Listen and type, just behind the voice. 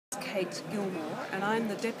Kate Gilmore, and I'm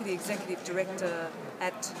the Deputy Executive Director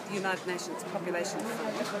at the United Nations Population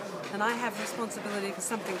Fund. And I have responsibility for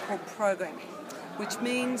something called programming, which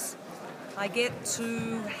means I get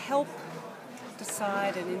to help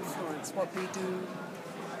decide and influence what we do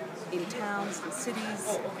in towns and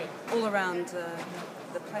cities all around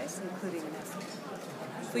the place, including in Africa.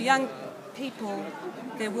 For young people,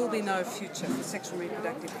 there will be no future for sexual and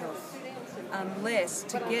reproductive health unless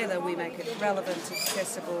together we make it relevant,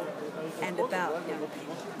 accessible and about young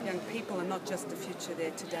people. Young people are not just the future,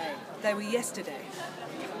 they're today. They were yesterday,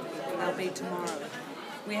 they'll be tomorrow.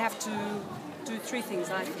 We have to do three things,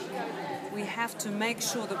 I think. We have to make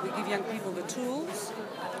sure that we give young people the tools.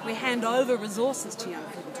 We hand over resources to young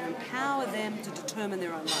people to empower them to determine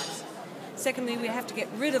their own lives. Secondly, we have to get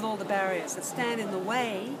rid of all the barriers that stand in the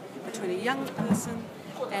way between a young person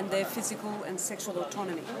and their physical and sexual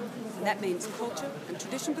autonomy. And that means culture and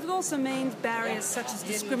tradition, but it also means barriers such as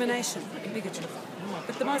discrimination and bigotry.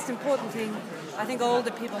 But the most important thing, I think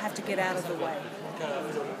older people have to get out of the way.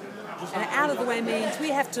 And out of the way means we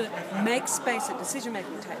have to make space at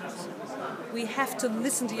decision-making tables. We have to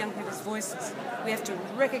listen to young people's voices. We have to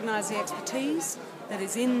recognise the expertise that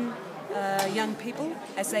is in young people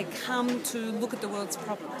as they come to look at the world's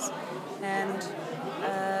problems. And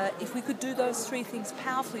if we could do those three things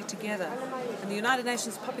powerfully together, and the United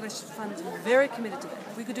Nations Population Fund is very committed to that,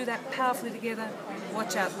 if we could do that powerfully together,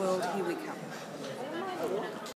 watch out world, here we come.